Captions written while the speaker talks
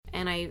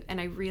And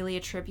I really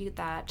attribute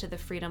that to the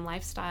freedom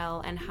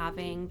lifestyle and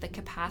having the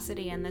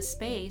capacity and the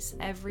space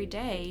every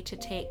day to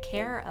take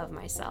care of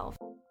myself.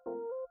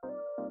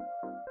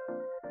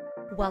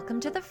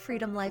 Welcome to the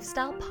Freedom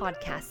Lifestyle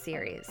podcast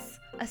series,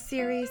 a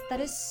series that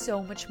is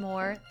so much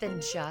more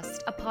than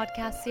just a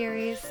podcast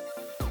series.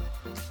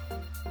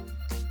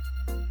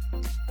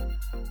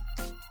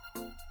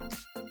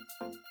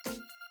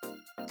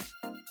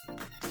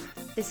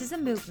 This is a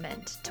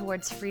movement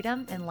towards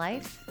freedom in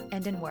life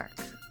and in work,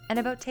 and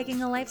about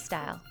taking a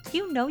lifestyle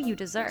you know you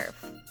deserve.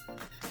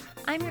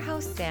 I'm your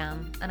host,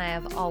 Sam, and I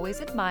have always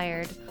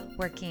admired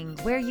working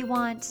where you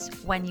want,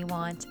 when you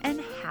want,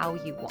 and how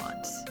you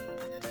want.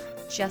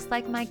 Just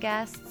like my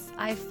guests,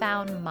 I've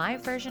found my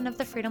version of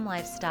the freedom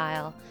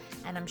lifestyle,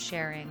 and I'm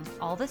sharing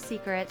all the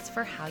secrets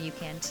for how you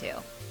can too.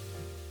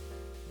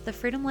 The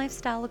freedom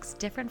lifestyle looks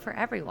different for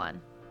everyone.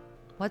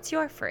 What's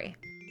your free?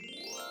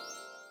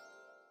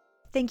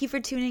 Thank you for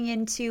tuning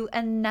in to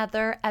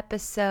another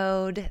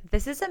episode.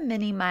 This is a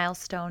mini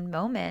milestone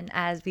moment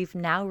as we've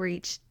now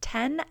reached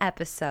 10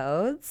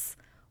 episodes.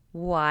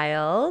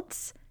 Wild,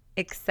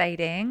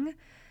 exciting.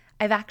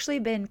 I've actually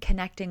been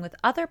connecting with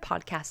other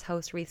podcast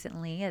hosts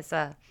recently as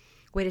a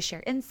way to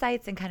share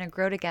insights and kind of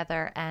grow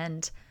together.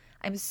 And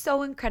I'm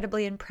so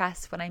incredibly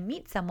impressed when I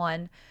meet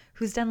someone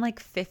who's done like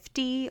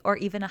 50 or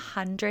even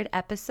 100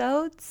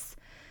 episodes.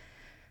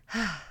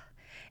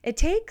 It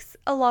takes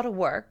a lot of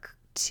work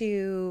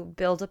to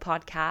build a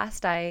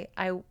podcast.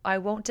 I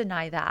won't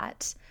deny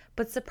that.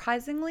 But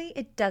surprisingly,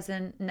 it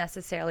doesn't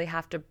necessarily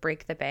have to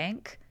break the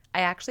bank. I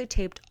actually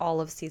taped all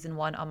of season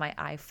 1 on my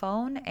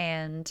iPhone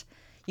and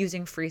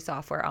using free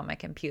software on my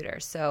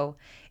computer. So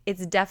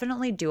it's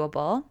definitely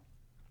doable.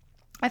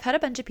 I've had a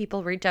bunch of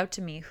people reach out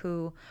to me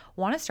who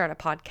want to start a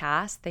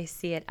podcast. They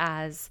see it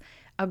as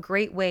a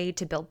great way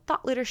to build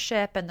thought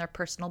leadership and their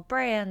personal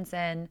brands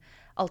and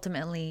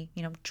ultimately,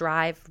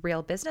 drive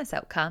real business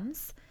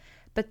outcomes.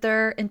 But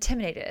they're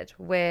intimidated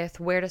with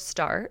where to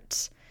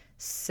start.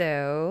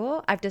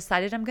 So I've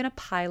decided I'm going to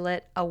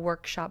pilot a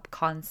workshop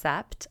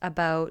concept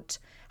about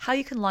how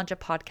you can launch a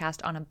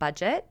podcast on a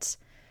budget.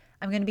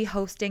 I'm going to be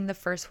hosting the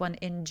first one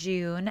in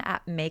June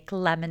at Make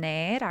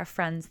Lemonade, our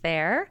friends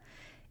there.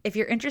 If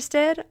you're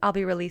interested, I'll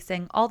be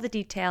releasing all the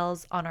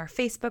details on our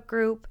Facebook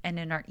group and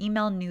in our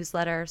email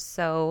newsletter.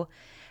 So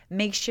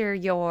make sure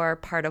you're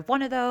part of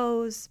one of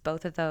those,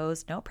 both of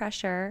those, no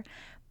pressure,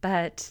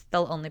 but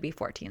there'll only be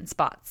 14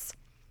 spots.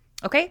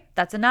 Okay,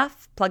 that's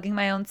enough plugging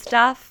my own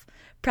stuff,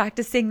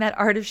 practicing that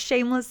art of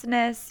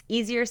shamelessness,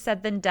 easier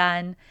said than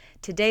done.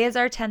 Today is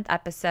our 10th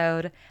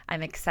episode.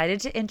 I'm excited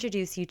to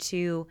introduce you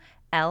to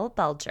Elle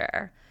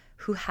Belger,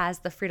 who has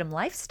the freedom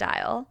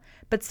lifestyle,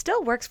 but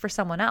still works for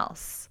someone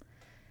else.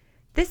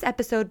 This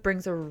episode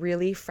brings a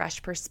really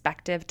fresh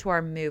perspective to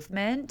our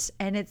movement,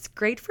 and it's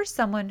great for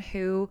someone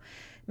who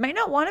might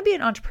not want to be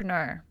an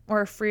entrepreneur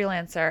or a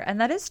freelancer,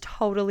 and that is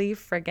totally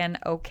friggin'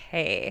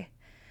 okay.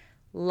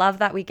 Love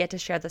that we get to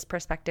share this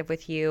perspective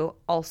with you.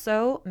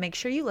 Also, make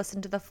sure you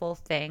listen to the full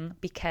thing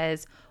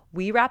because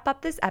we wrap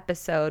up this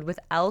episode with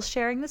Elle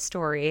sharing the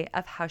story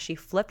of how she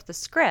flipped the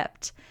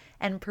script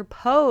and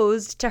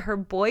proposed to her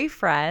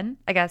boyfriend,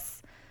 I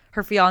guess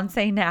her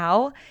fiance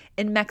now,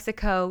 in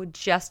Mexico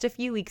just a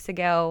few weeks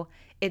ago.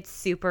 It's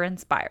super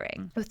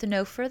inspiring. With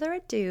no further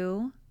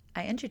ado,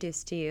 I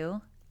introduce to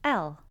you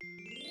Elle.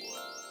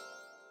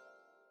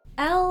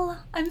 Elle,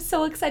 I'm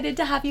so excited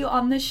to have you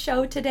on the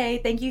show today.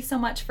 Thank you so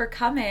much for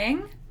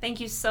coming. Thank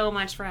you so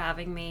much for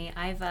having me.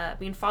 I've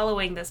been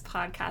following this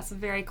podcast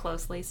very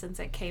closely since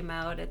it came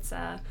out. It's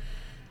a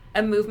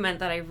movement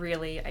that I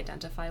really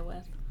identify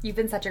with. You've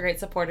been such a great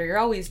supporter. You're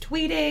always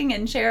tweeting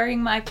and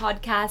sharing my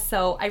podcast,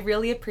 so I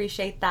really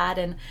appreciate that.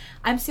 And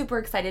I'm super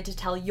excited to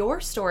tell your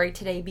story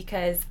today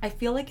because I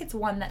feel like it's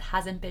one that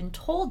hasn't been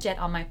told yet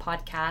on my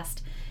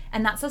podcast.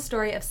 And that's a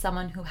story of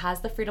someone who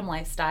has the freedom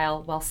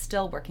lifestyle while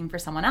still working for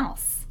someone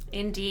else.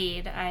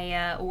 Indeed.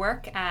 I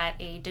work at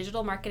a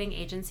digital marketing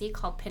agency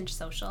called Pinch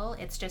Social.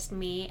 It's just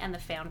me and the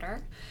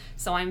founder.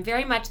 So I'm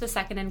very much the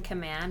second in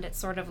command. It's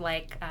sort of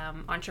like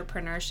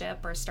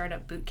entrepreneurship or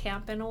startup boot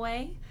camp in a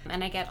way.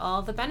 And I get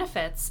all the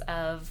benefits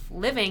of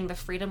living the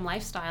freedom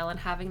lifestyle and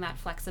having that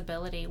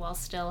flexibility while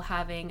still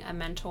having a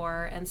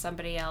mentor and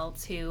somebody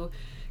else who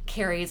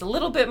carries a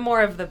little bit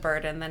more of the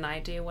burden than I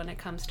do when it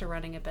comes to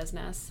running a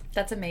business.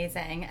 That's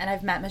amazing. And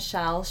I've met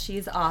Michelle.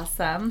 She's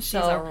awesome. She's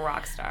a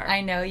rock star.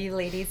 I know you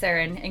ladies are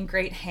in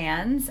great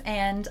hands.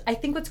 And I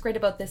think what's great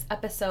about this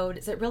episode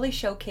is it really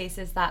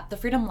showcases that the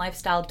freedom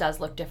lifestyle does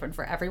look different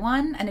for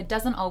everyone. And it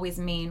doesn't always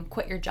mean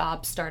quit your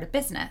job, start a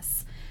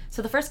business.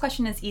 So the first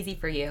question is easy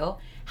for you.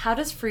 How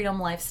does freedom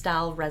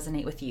lifestyle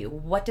resonate with you?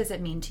 What does it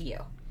mean to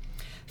you?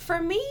 For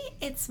me,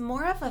 it's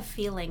more of a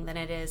feeling than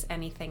it is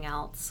anything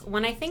else.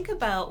 When I think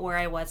about where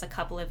I was a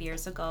couple of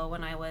years ago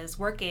when I was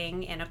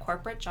working in a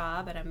corporate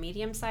job at a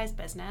medium-sized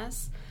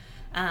business,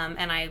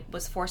 and I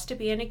was forced to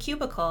be in a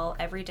cubicle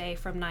every day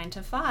from 9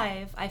 to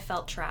 5, I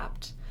felt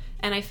trapped.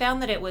 And I found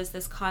that it was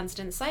this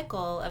constant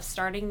cycle of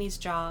starting these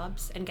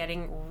jobs and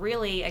getting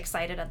really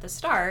excited at the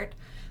start,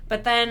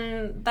 But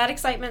then that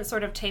excitement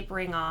sort of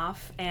tapering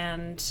off,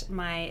 and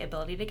my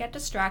ability to get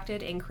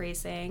distracted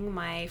increasing,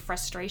 my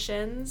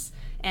frustrations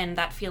and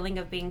that feeling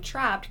of being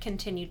trapped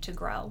continued to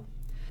grow.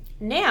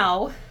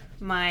 Now,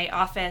 my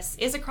office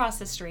is across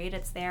the street.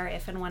 It's there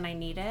if and when I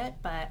need it,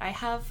 but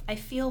I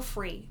feel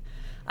free.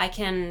 I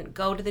can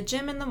go to the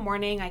gym in the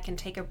morning. I can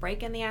take a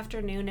break in the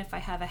afternoon if I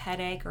have a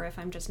headache or if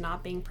I'm just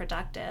not being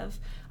productive.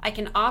 I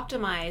can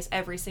optimize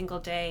every single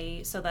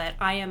day so that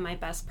I am my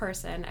best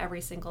person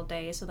every single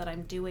day, so that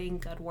I'm doing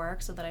good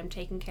work, so that I'm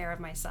taking care of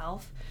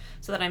myself,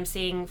 so that I'm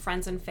seeing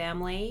friends and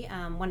family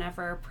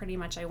whenever pretty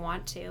much I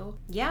want to.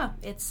 Yeah,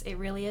 it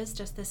really is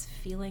just this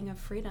feeling of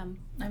freedom.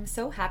 I'm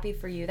so happy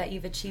for you that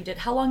you've achieved it.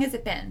 How long has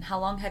it been? How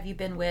long have you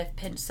been with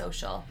Pinch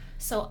Social?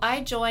 So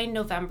I joined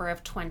November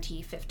of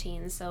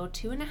 2015, so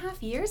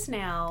 2.5 years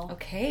now.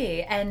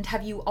 Okay, and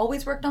have you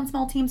always worked on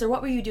small teams, or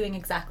what were you doing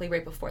exactly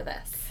right before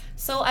this?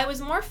 So I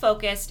was more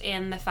focused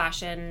in the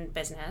fashion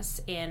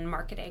business, in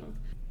marketing.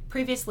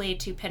 Previously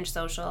to Pinch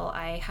Social,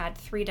 I had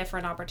 3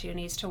 different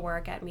opportunities to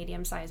work at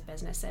medium-sized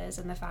businesses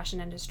in the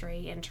fashion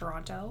industry in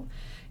Toronto.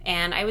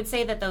 And I would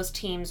say that those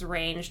teams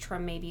ranged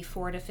from maybe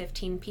 4 to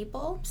 15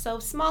 people. So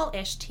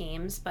small-ish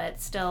teams,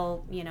 but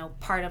still,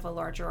 part of a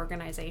larger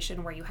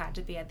organization where you had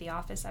to be at the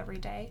office every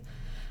day.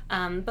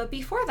 But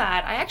before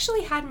that, I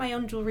actually had my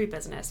own jewelry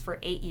business for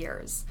 8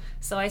 years.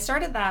 So I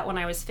started that when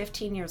I was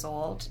 15 years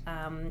old,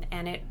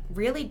 and it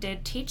really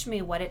did teach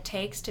me what it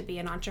takes to be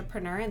an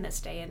entrepreneur in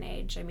this day and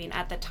age. I mean,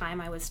 at the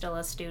time I was still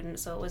a student,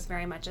 so it was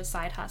very much a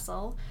side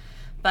hustle.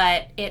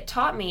 But it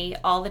taught me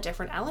all the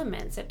different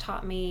elements. It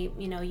taught me,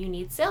 you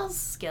need sales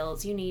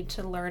skills. You need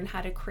to learn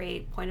how to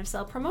create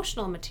point-of-sale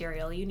promotional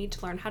material. You need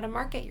to learn how to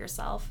market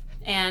yourself.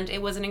 And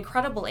it was an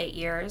incredible 8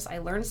 years. I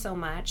learned so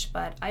much,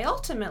 but I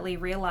ultimately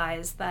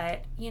realized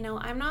that,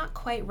 I'm not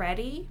quite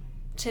ready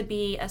to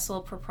be a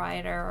sole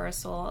proprietor or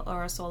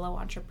a solo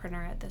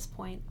entrepreneur at this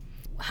point.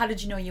 How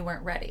did you know you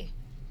weren't ready?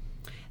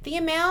 The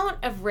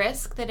amount of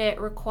risk that it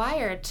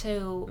required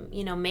to,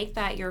 make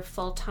that your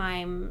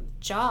full-time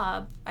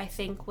job, I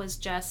think is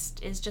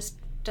just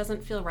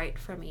doesn't feel right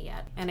for me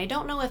yet. And I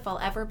don't know if I'll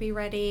ever be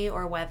ready,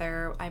 or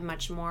whether I'm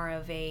much more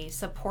of a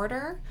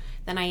supporter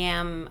than I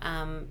am,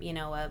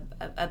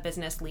 a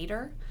business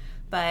leader.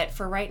 But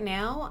for right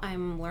now,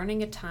 I'm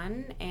learning a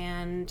ton,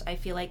 and I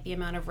feel like the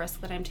amount of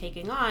risk that I'm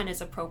taking on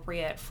is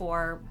appropriate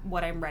for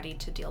what I'm ready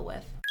to deal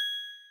with.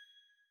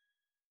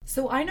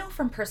 So I know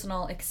from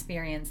personal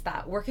experience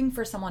that working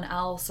for someone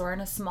else, or in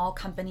a small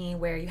company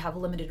where you have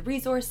limited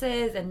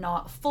resources and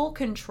not full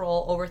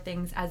control over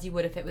things as you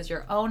would if it was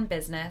your own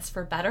business,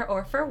 for better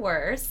or for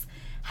worse,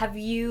 have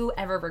you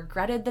ever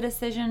regretted the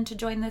decision to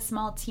join this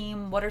small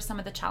team? What are some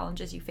of the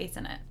challenges you face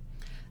in it?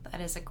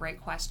 That is a great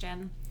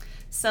question.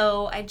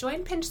 So I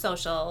joined Pinch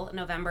Social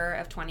November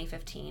of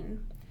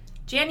 2015.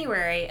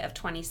 January of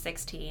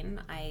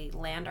 2016, I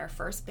land our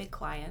first big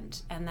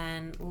client, and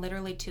then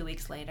literally 2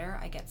 weeks later,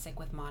 I get sick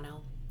with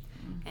mono.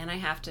 And I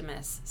have to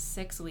miss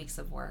 6 weeks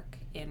of work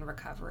in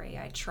recovery.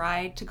 I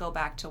tried to go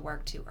back to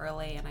work too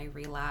early, and I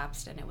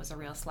relapsed, and it was a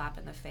real slap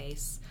in the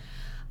face.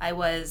 I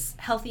was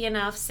healthy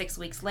enough 6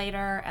 weeks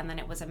later, and then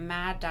it was a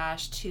mad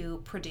dash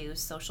to produce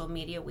Social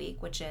Media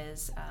Week, which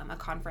is a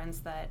conference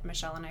that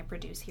Michelle and I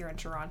produce here in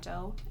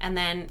Toronto. And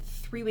then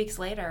 3 weeks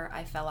later,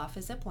 I fell off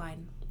a zip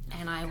line.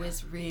 And I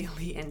was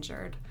really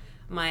injured.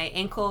 My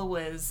ankle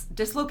was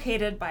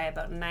dislocated by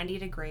about 90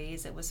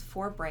 degrees. It was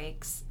 4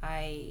 breaks.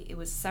 It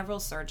was several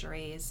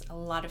surgeries, a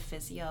lot of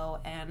physio.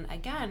 And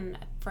again,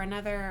 for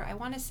another, I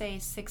want to say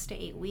 6 to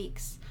 8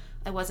 weeks,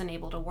 I wasn't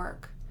able to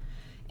work.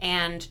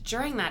 And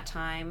during that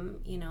time,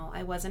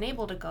 I wasn't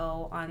able to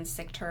go on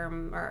sick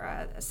term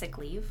or sick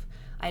leave.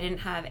 I didn't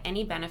have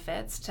any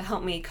benefits to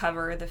help me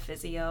cover the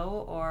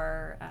physio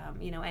or,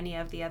 any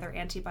of the other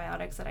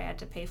antibiotics that I had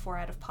to pay for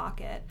out of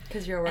pocket.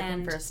 Because you were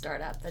working for a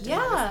startup that didn't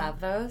always have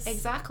those.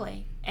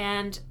 Exactly.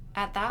 And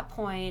at that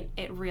point,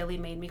 it really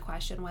made me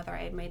question whether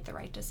I had made the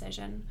right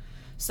decision.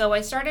 So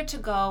I started to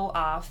go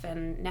off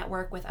and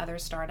network with other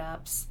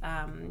startups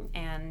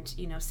and,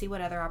 see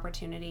what other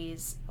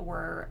opportunities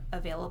were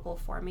available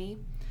for me.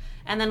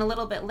 And then a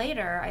little bit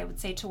later, I would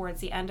say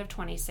towards the end of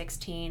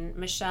 2016,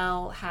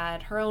 Michelle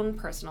had her own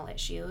personal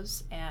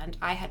issues, and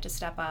I had to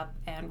step up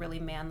and really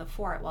man the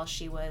fort while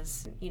she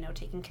was,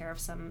 taking care of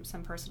some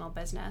personal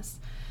business.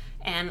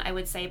 And I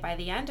would say by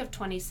the end of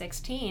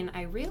 2016,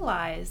 I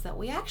realized that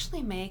we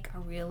actually make a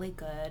really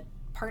good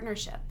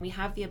partnership. We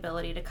have the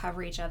ability to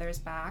cover each other's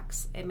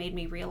backs. It made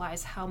me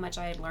realize how much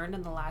I had learned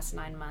in the last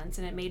 9 months,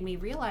 and it made me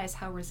realize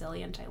how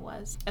resilient I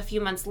was. A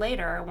few months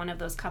later, one of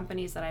those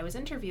companies that I was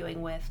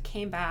interviewing with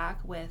came back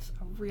with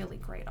a really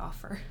great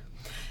offer.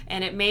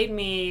 And it made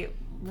me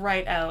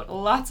write out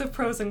lots of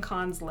pros and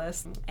cons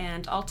lists.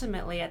 And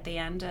ultimately, at the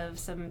end of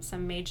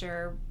some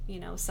major,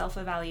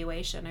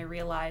 self-evaluation, I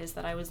realized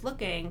that I was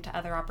looking to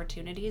other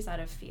opportunities out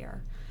of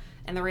fear.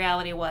 And the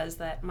reality was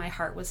that my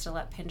heart was still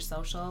at Pinch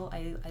Social.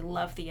 I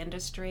love the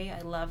industry. I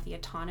love the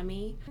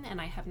autonomy.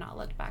 And I have not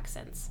looked back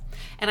since.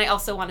 And I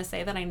also want to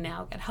say that I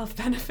now get health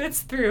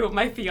benefits through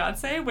my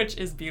fiance, which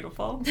is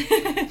beautiful.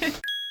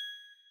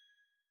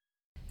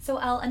 So,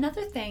 Elle,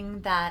 another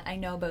thing that I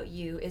know about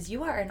you is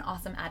you are an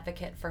awesome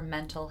advocate for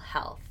mental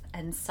health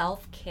and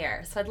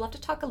self-care. So I'd love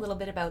to talk a little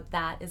bit about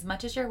that as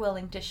much as you're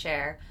willing to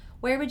share.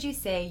 Where would you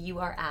say you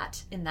are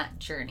at in that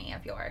journey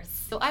of yours?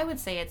 So I would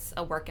say it's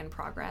a work in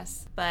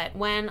progress. But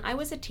when I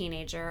was a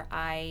teenager,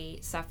 I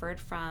suffered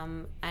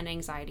from an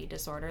anxiety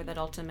disorder that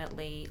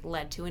ultimately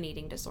led to an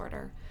eating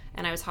disorder.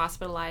 And I was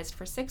hospitalized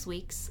for 6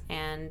 weeks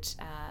and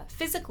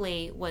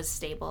physically was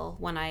stable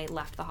when I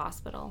left the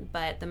hospital.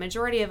 But the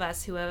majority of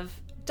us who have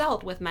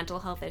dealt with mental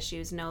health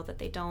issues know that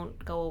they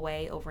don't go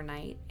away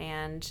overnight,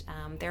 and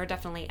there are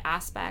definitely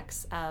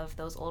aspects of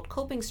those old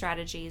coping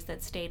strategies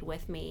that stayed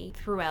with me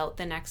throughout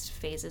the next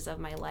phases of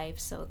my life,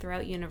 so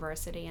throughout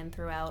university and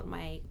throughout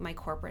my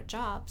corporate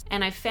jobs.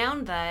 And I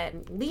found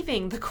that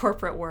leaving the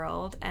corporate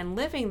world and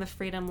living the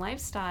freedom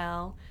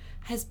lifestyle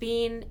has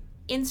been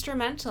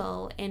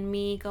instrumental in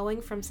me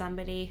going from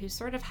somebody who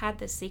sort of had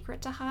this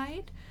secret to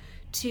hide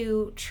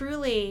to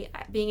truly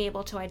being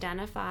able to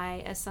identify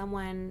as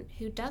someone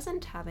who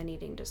doesn't have an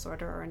eating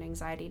disorder or an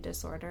anxiety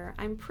disorder.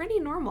 I'm pretty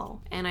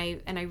normal, and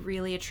I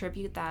really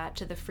attribute that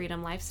to the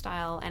freedom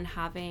lifestyle and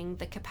having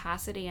the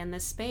capacity and the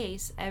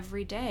space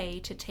every day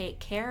to take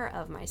care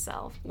of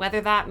myself.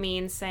 Whether that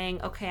means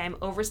saying, okay, I'm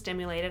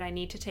overstimulated, I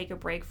need to take a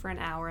break for an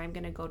hour, I'm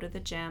going to go to the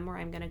gym, or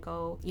I'm going to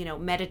go,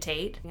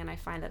 meditate. And I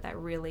find that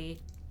really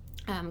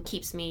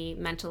keeps me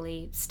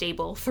mentally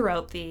stable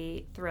throughout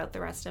the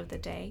rest of the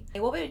day.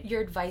 What would your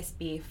advice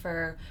be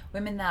for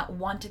women that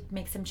want to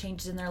make some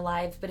changes in their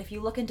lives, but if you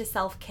look into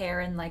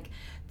self-care and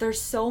there's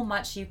so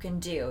much you can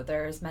do.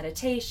 There's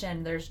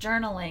meditation, there's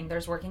journaling,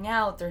 there's working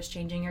out, there's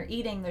changing your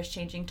eating, there's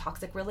changing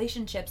toxic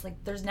relationships.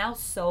 There's now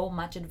so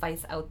much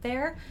advice out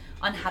there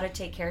on how to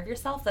take care of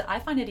yourself that I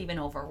find it even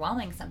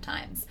overwhelming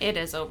sometimes. It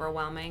is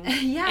overwhelming.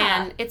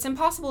 Yeah. And it's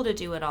impossible to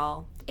do it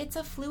all. It's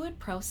a fluid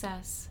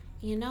process.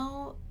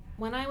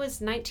 When I was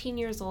 19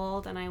 years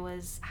old and I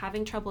was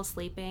having trouble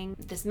sleeping,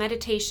 this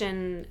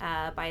meditation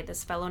by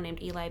this fellow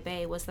named Eli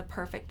Bay was the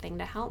perfect thing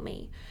to help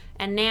me.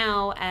 And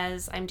now,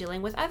 as I'm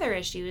dealing with other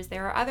issues,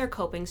 there are other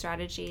coping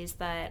strategies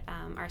that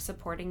are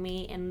supporting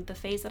me in the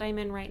phase that I'm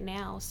in right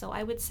now. So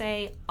I would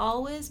say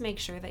always make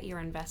sure that you're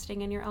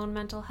investing in your own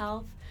mental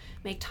health.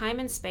 Make time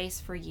and space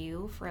for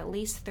you for at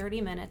least 30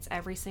 minutes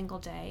every single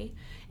day,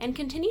 and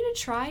continue to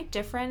try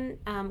different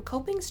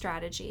coping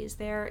strategies.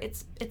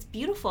 It's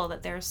beautiful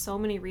that there's so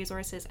many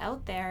resources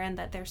out there and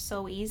that they're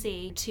so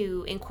easy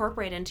to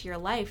incorporate into your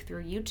life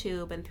through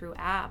YouTube and through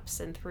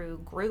apps and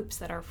through groups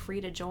that are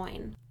free to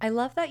join. I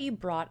love that you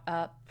brought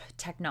up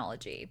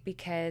technology,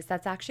 because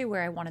that's actually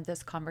where I wanted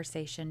this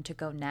conversation to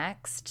go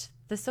next.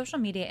 The social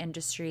media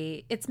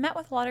industry, it's met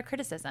with a lot of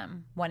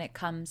criticism when it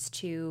comes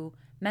to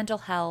mental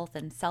health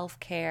and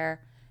self-care.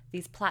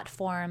 These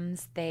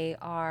platforms, they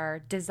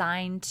are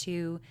designed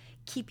to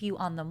keep you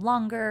on them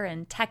longer,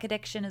 and tech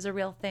addiction is a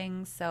real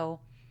thing. So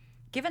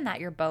given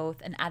that you're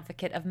both an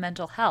advocate of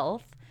mental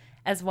health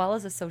as well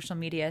as a social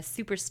media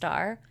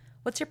superstar,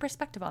 what's your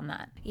perspective on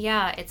that?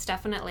 Yeah, it's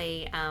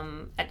definitely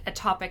a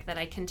topic that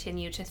I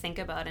continue to think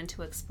about and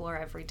to explore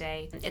every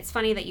day. It's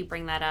funny that you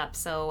bring that up.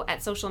 So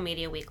at Social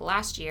Media Week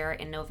last year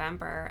in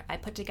November, I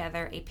put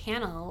together a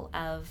panel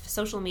of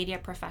social media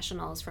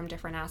professionals from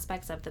different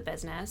aspects of the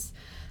business.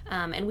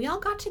 And we all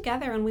got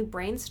together and we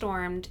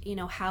brainstormed,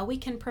 how we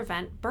can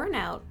prevent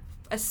burnout,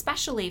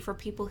 especially for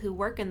people who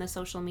work in the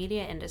social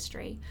media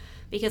industry.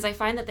 Because I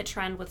find that the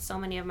trend with so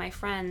many of my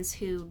friends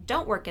who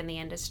don't work in the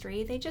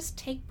industry, they just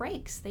take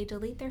breaks. They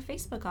delete their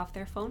Facebook off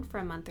their phone for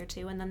a month or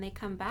two and then they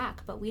come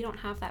back, but we don't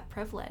have that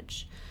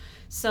privilege.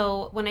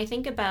 So when I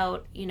think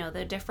about,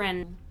 the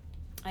different,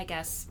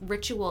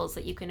 rituals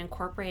that you can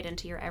incorporate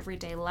into your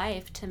everyday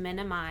life to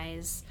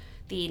minimize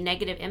the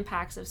negative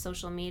impacts of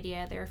social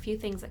media, there are a few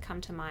things that come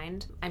to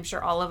mind. I'm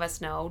sure all of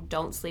us know,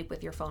 don't sleep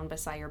with your phone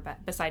beside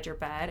your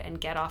bed, and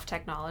get off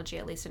technology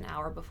at least an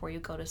hour before you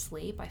go to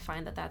sleep. I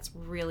find that that's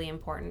really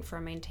important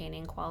for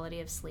maintaining quality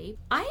of sleep.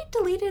 I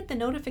deleted the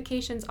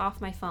notifications off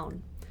my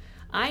phone.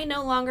 I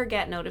no longer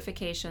get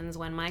notifications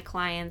when my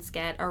clients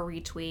get a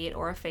retweet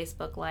or a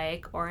Facebook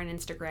like or an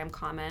Instagram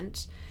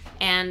comment.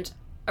 And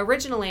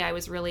originally, I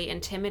was really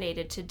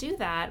intimidated to do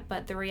that,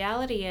 but the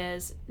reality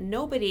is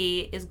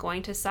nobody is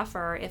going to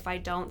suffer if I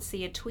don't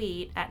see a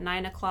tweet at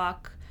 9:00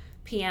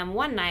 p.m.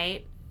 one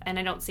night and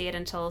I don't see it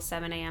until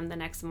 7 a.m. the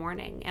next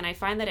morning. And I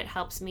find that it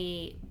helps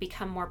me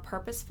become more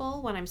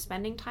purposeful when I'm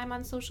spending time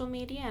on social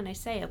media, and I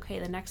say, okay,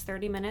 the next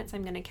 30 minutes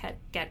I'm going to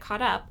get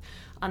caught up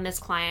on this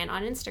client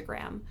on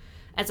Instagram,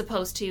 as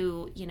opposed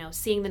to,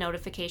 seeing the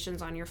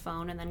notifications on your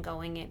phone and then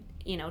going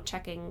and,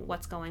 checking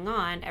what's going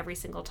on every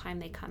single time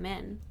they come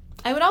in.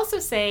 I would also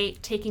say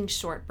taking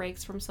short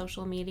breaks from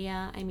social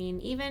media. I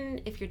mean,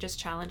 even if you're just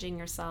challenging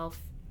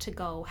yourself to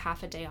go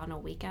half a day on a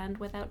weekend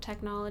without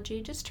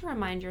technology, just to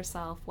remind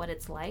yourself what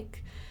it's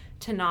like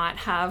to not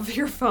have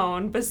your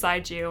phone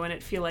beside you and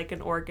it feel like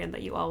an organ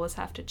that you always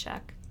have to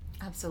check.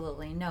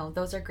 Absolutely. No,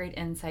 those are great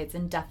insights,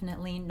 and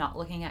definitely not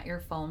looking at your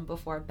phone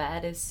before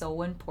bed is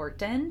so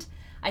important.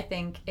 I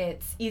think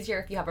it's easier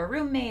if you have a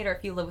roommate or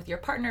if you live with your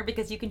partner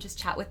because you can just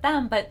chat with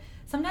them, but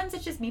sometimes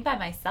it's just me by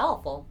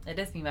myself. Well, it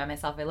is me by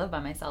myself. I live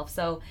by myself.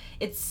 So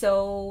it's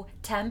so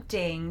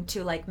tempting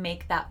to like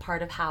make that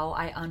part of how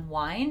I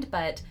unwind,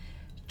 but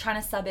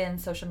trying to sub in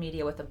social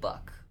media with a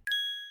book.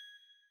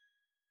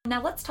 Now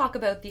let's talk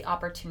about the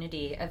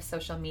opportunity of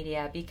social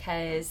media,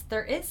 because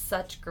there is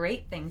such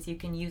great things you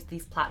can use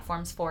these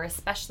platforms for,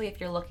 especially if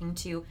you're looking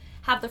to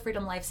have the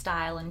freedom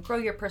lifestyle and grow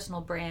your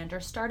personal brand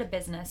or start a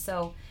business.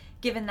 So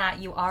given that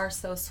you are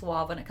so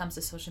suave when it comes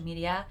to social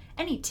media,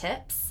 any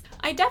tips?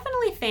 I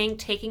definitely think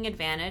taking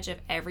advantage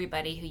of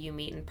everybody who you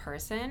meet in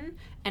person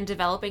and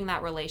developing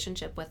that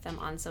relationship with them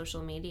on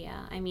social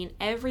media. I mean,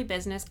 every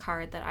business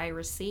card that I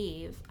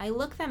receive, I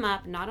look them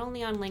up not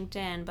only on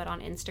LinkedIn, but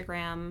on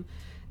Instagram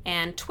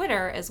and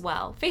Twitter as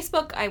well.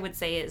 Facebook, I would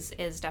say,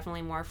 is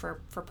definitely more for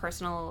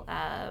personal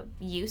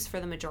use for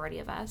the majority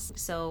of us.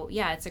 So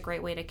yeah, it's a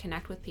great way to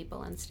connect with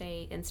people and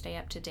stay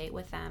up to date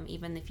with them,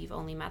 even if you've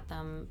only met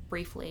them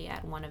briefly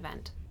at one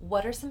event.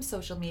 What are some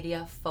social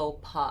media faux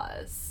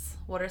pas?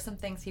 What are some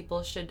things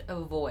people should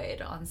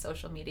avoid on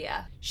social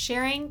media?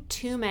 Sharing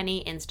too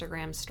many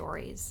Instagram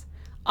stories.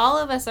 All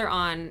of us are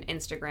on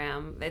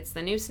Instagram. It's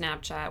the new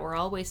Snapchat. We're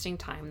all wasting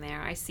time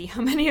there. I see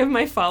how many of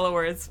my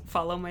followers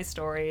follow my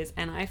stories,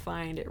 and I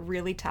find it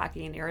really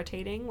tacky and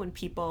irritating when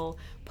people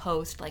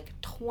post like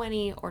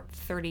 20 or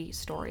 30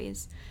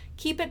 stories.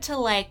 Keep it to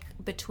like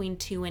between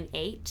 2 and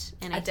 8,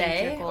 and I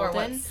think you're golden. Or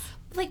what's...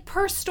 Like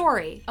per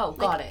story. Oh,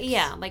 got it.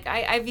 Yeah, like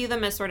I view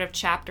them as sort of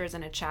chapters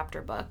in a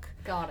chapter book.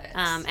 Got it.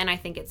 And I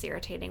think it's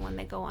irritating when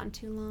they go on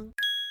too long.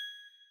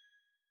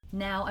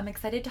 Now, I'm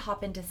excited to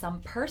hop into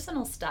some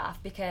personal stuff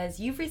because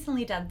you've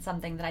recently done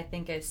something that I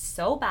think is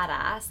so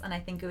badass, and I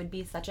think it would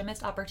be such a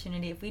missed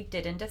opportunity if we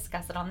didn't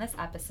discuss it on this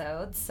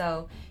episode.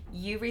 So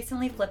you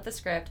recently flipped the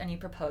script and you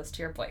proposed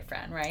to your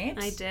boyfriend, right?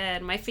 I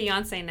did. My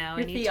fiancé now.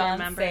 Your I need fiancé, to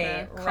remember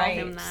to call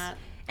him that.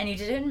 And you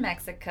did it in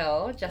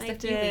Mexico just a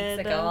few weeks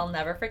ago. I'll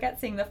never forget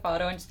seeing the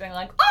photo and just being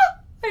like, oh,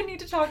 I need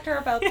to talk to her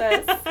about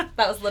this. That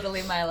was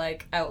literally my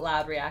like out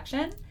loud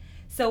reaction.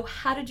 So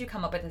how did you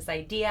come up with this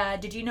idea?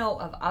 Did you know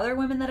of other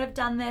women that have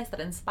done this,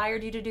 that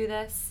inspired you to do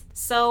this?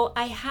 So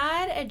I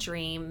had a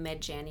dream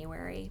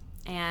mid-January,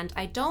 and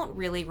I don't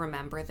really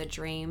remember the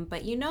dream,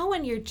 but you know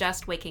when you're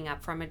just waking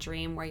up from a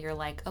dream where you're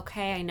like,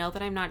 okay, I know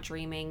that I'm not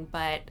dreaming,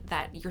 but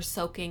that you're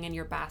soaking and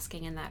you're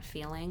basking in that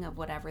feeling of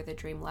whatever the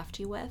dream left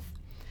you with?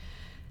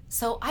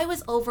 So I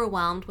was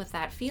overwhelmed with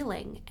that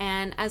feeling,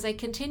 and as I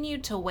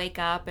continued to wake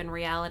up and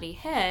reality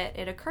hit,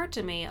 it occurred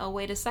to me, oh,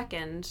 wait a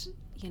second,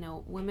 you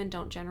know, women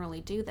don't generally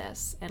do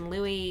this. And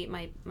Louis,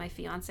 my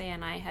fiance,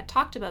 and I had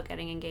talked about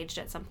getting engaged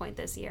at some point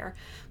this year,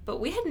 but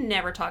we had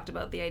never talked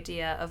about the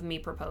idea of me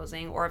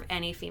proposing or of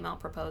any female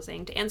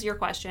proposing. To answer your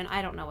question,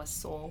 I don't know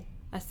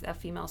a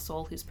female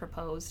soul who's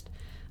proposed.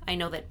 I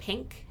know that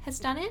Pink has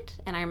done it,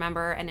 and I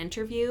remember an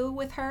interview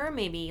with her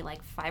maybe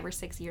like 5 or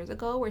 6 years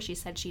ago where she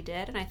said she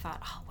did, and I thought,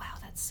 oh wow,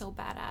 that's so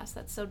badass,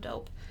 that's so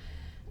dope.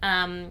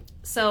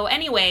 So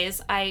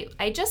anyways,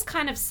 I just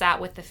kind of sat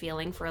with the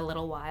feeling for a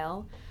little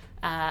while.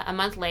 A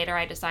month later,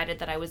 I decided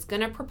that I was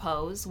going to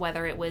propose,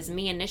 whether it was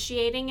me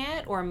initiating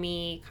it or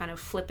me kind of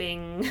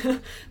flipping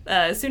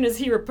as soon as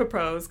he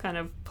proposed, kind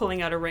of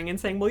pulling out a ring and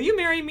saying, will you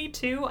marry me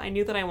too? I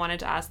knew that I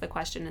wanted to ask the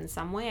question in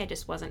some way. I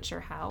just wasn't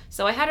sure how.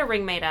 So I had a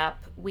ring made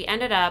up. We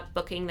ended up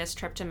booking this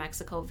trip to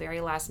Mexico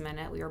very last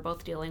minute. We were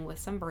both dealing with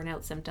some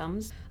burnout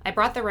symptoms. I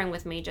brought the ring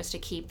with me just to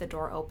keep the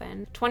door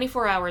open.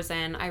 24 hours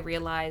in, I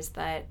realized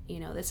that, you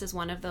know, this is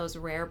one of those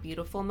rare,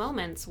 beautiful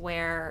moments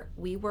where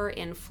we were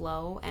in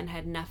flow and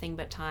had nothing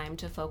but time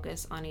to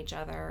focus on each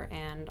other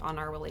and on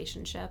our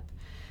relationship.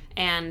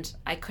 And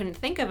I couldn't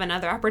think of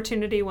another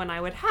opportunity when I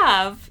would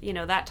have, you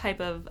know, that type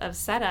of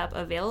setup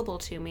available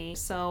to me.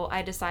 So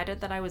I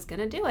decided that I was going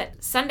to do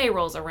it. Sunday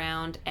rolls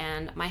around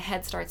and my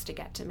head starts to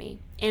get to me.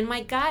 In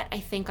my gut, I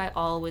think I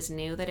always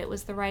knew that it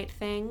was the right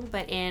thing.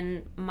 But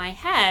in my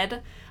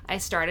head, I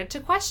started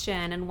to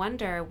question and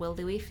wonder, will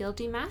Louis feel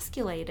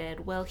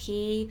demasculated? Will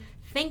he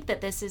think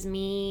that this is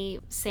me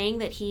saying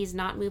that he's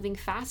not moving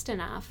fast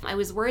enough? I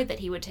was worried that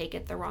he would take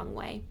it the wrong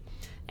way.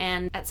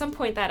 And at some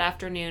point that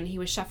afternoon, he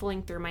was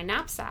shuffling through my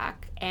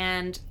knapsack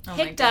and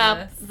picked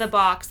up the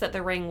box that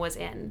the ring was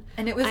in.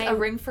 And it was a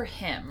ring for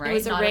him, right? It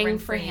was Not a ring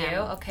for him. You?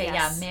 Okay,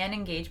 yes. Yeah, man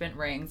engagement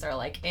rings are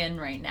like in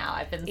right now.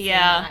 I've been seeing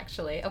them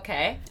actually.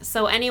 Okay.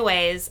 So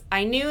anyways,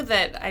 I knew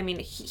that, I mean,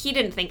 he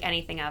didn't think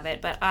anything of it,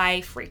 but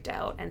I freaked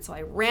out. And so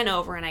I ran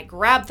over and I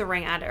grabbed the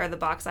ring out, or the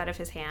box out of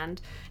his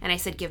hand, and I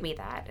said, give me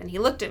that. And he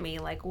looked at me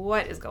like,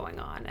 what is going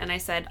on? And I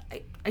said,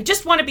 I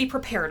just want to be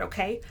prepared,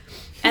 okay?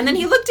 And then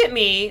he looked at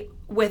me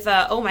with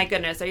oh my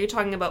goodness, are you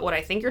talking about what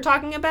I think you're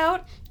talking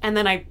about? And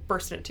then I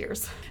burst into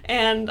tears.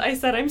 And I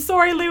said, I'm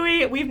sorry,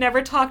 Louis, we've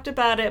never talked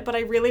about it, but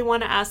I really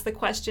want to ask the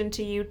question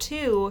to you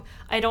too.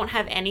 I don't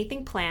have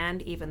anything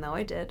planned, even though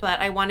I did, but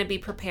I want to be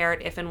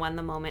prepared if and when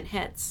the moment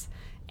hits.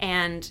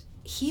 And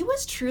he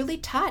was truly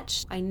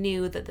touched. I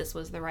knew that this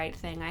was the right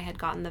thing. I had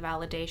gotten the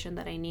validation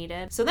that I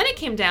needed. So then it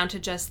came down to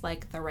just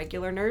like the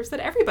regular nerves that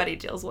everybody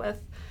deals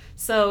with.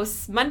 So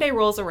Monday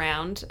rolls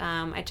around.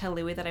 I tell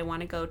Louis that I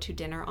want to go to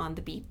dinner on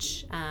the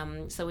beach.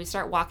 So we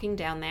start walking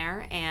down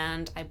there,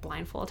 and I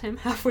blindfold him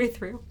halfway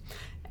through.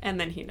 And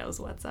then he knows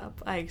what's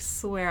up. I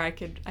swear I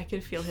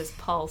could feel his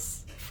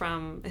pulse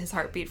from his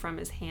heartbeat from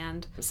his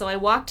hand. So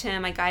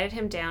I guided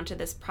him down to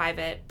this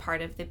private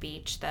part of the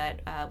beach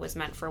that was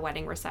meant for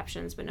wedding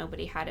receptions, but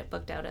nobody had it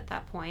booked out at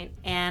that point.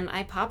 And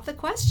I popped the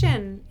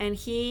question, and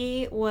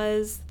he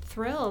was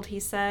thrilled. He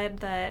said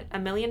that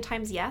 1,000,000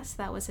 times yes,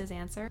 that was his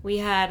answer. We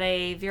had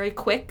a very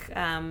quick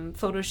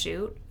photo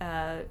shoot.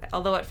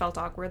 Although it felt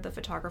awkward, the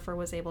photographer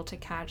was able to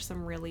catch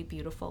some really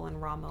beautiful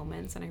and raw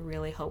moments, and I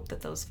really hope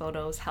that those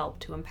photos help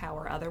to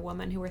empower other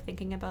women who are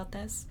thinking about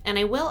this. And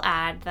I will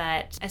add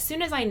that as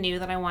soon as I knew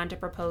that I wanted to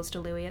propose to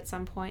Louis at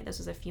some point, this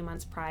was a few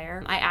months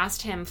prior, I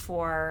asked him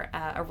for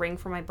a ring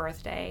for my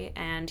birthday,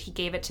 and he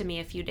gave it to me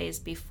a few days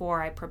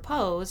before I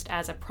proposed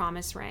as a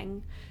promise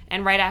ring.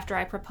 And right after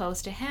I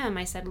proposed to him,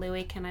 I said,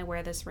 Louis, can I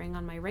wear this ring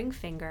on my ring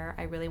finger?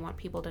 I really want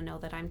people to know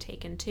that I'm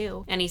taken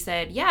too. And he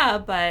said, yeah,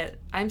 but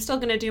I'm still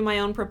going to do my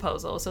own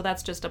proposal, so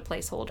that's just a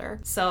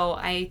placeholder. So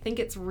I think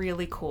it's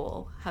really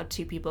cool how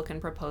two people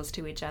can propose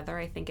to each other.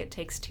 I think it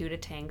takes two to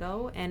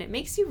tango, and it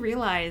makes you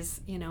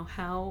realize,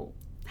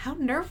 how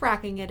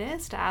nerve-wracking it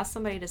is to ask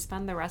somebody to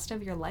spend the rest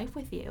of your life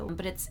with you.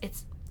 But it's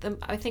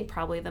I think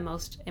probably the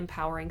most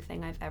empowering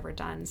thing I've ever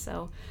done.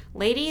 So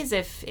ladies,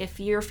 if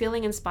you're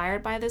feeling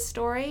inspired by this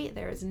story,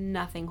 there is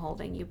nothing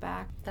holding you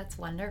back. That's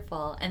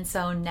wonderful. And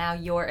so now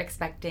you're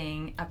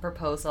expecting a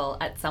proposal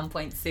at some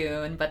point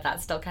soon, but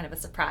that's still kind of a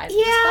surprise.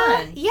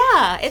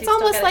 Yeah, it's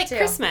almost like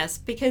Christmas,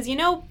 because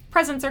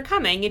presents are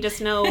coming. You just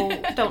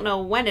don't know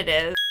when it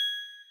is.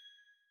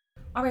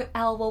 All right,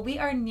 Elle, well, we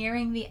are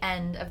nearing the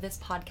end of this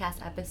podcast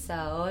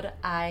episode.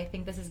 I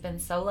think this has been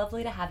so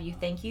lovely to have you.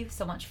 Thank you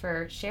so much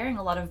for sharing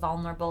a lot of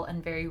vulnerable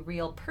and very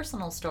real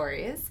personal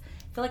stories.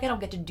 I feel like I don't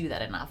get to do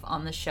that enough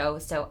on the show,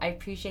 so I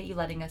appreciate you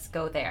letting us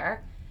go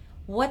there.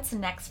 What's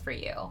next for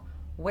you?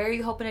 Where are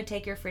you hoping to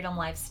take your freedom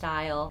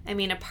lifestyle? I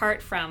mean,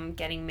 apart from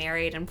getting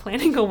married and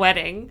planning a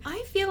wedding,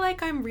 I feel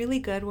like I'm really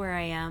good where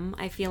I am.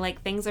 I feel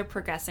like things are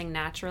progressing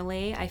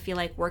naturally. I feel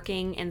like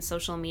working in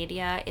social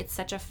media, it's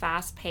such a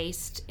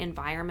fast-paced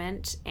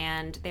environment,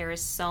 and there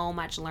is so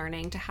much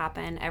learning to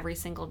happen every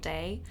single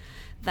day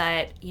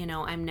that,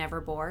 I'm never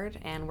bored,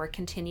 and we're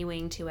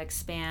continuing to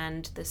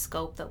expand the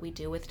scope that we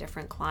do with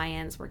different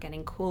clients. We're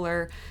getting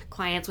cooler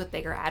clients with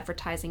bigger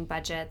advertising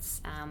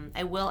budgets.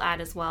 I will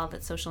add as well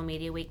that Social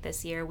Media Week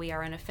this year, we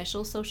are an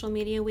official Social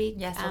Media Week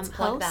Yes, let's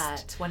plug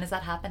that. When is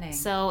that happening?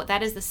 So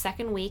that is the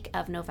second week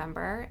of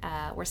November.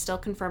 We're still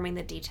confirming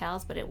the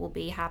details, but it will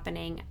be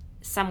happening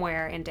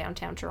somewhere in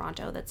downtown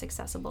Toronto that's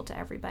accessible to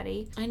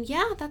everybody. And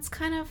yeah, that's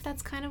kind of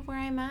where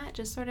I'm at,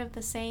 just sort of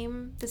the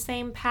same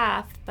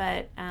path,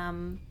 but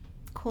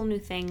cool new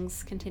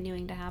things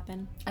continuing to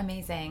happen.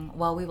 Amazing.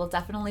 Well, we will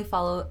definitely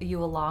follow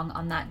you along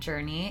on that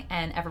journey,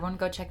 and everyone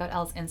go check out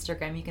Elle's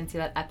Instagram. You can see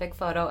that epic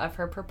photo of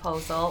her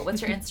proposal.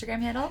 What's your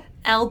Instagram handle?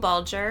 Elle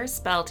Bulger,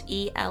 spelled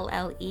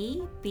ELLEBULGER.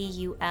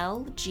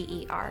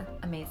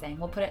 Amazing.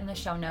 We'll put it in the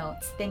show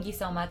notes. Thank you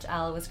so much,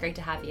 Elle. It was great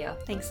to have you.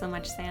 Thanks so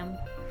much, Sam.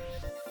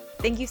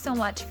 Thank you so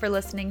much for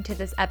listening to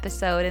this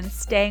episode and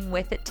staying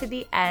with it to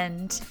the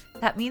end.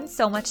 That means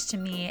so much to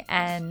me,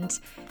 and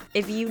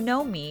if you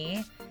know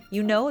me,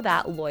 you know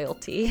that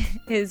loyalty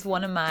is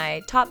one of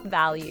my top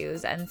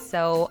values, and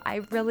so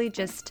I really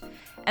just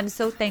am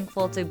so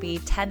thankful to be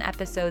 10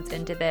 episodes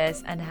into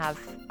this and have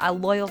a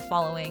loyal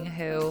following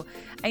who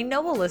I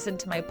know will listen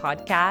to my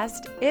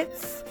podcast.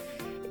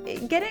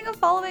 Getting a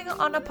following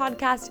on a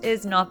podcast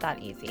is not that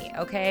easy,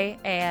 okay?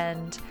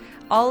 And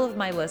all of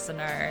my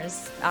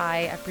listeners,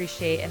 I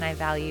appreciate and I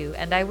value,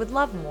 and I would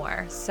love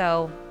more.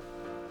 So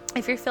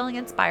if you're feeling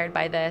inspired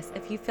by this,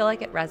 if you feel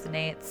like it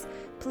resonates,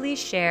 please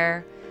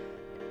share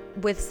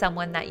with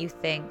someone that you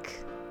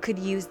think could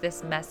use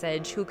this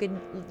message, who could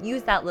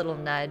use that little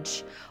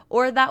nudge,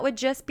 or that would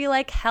just be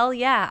like, hell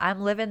yeah,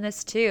 I'm living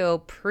this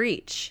too.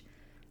 Preach.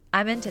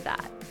 I'm into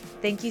that.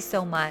 Thank you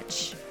so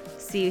much.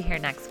 See you here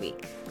next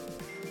week.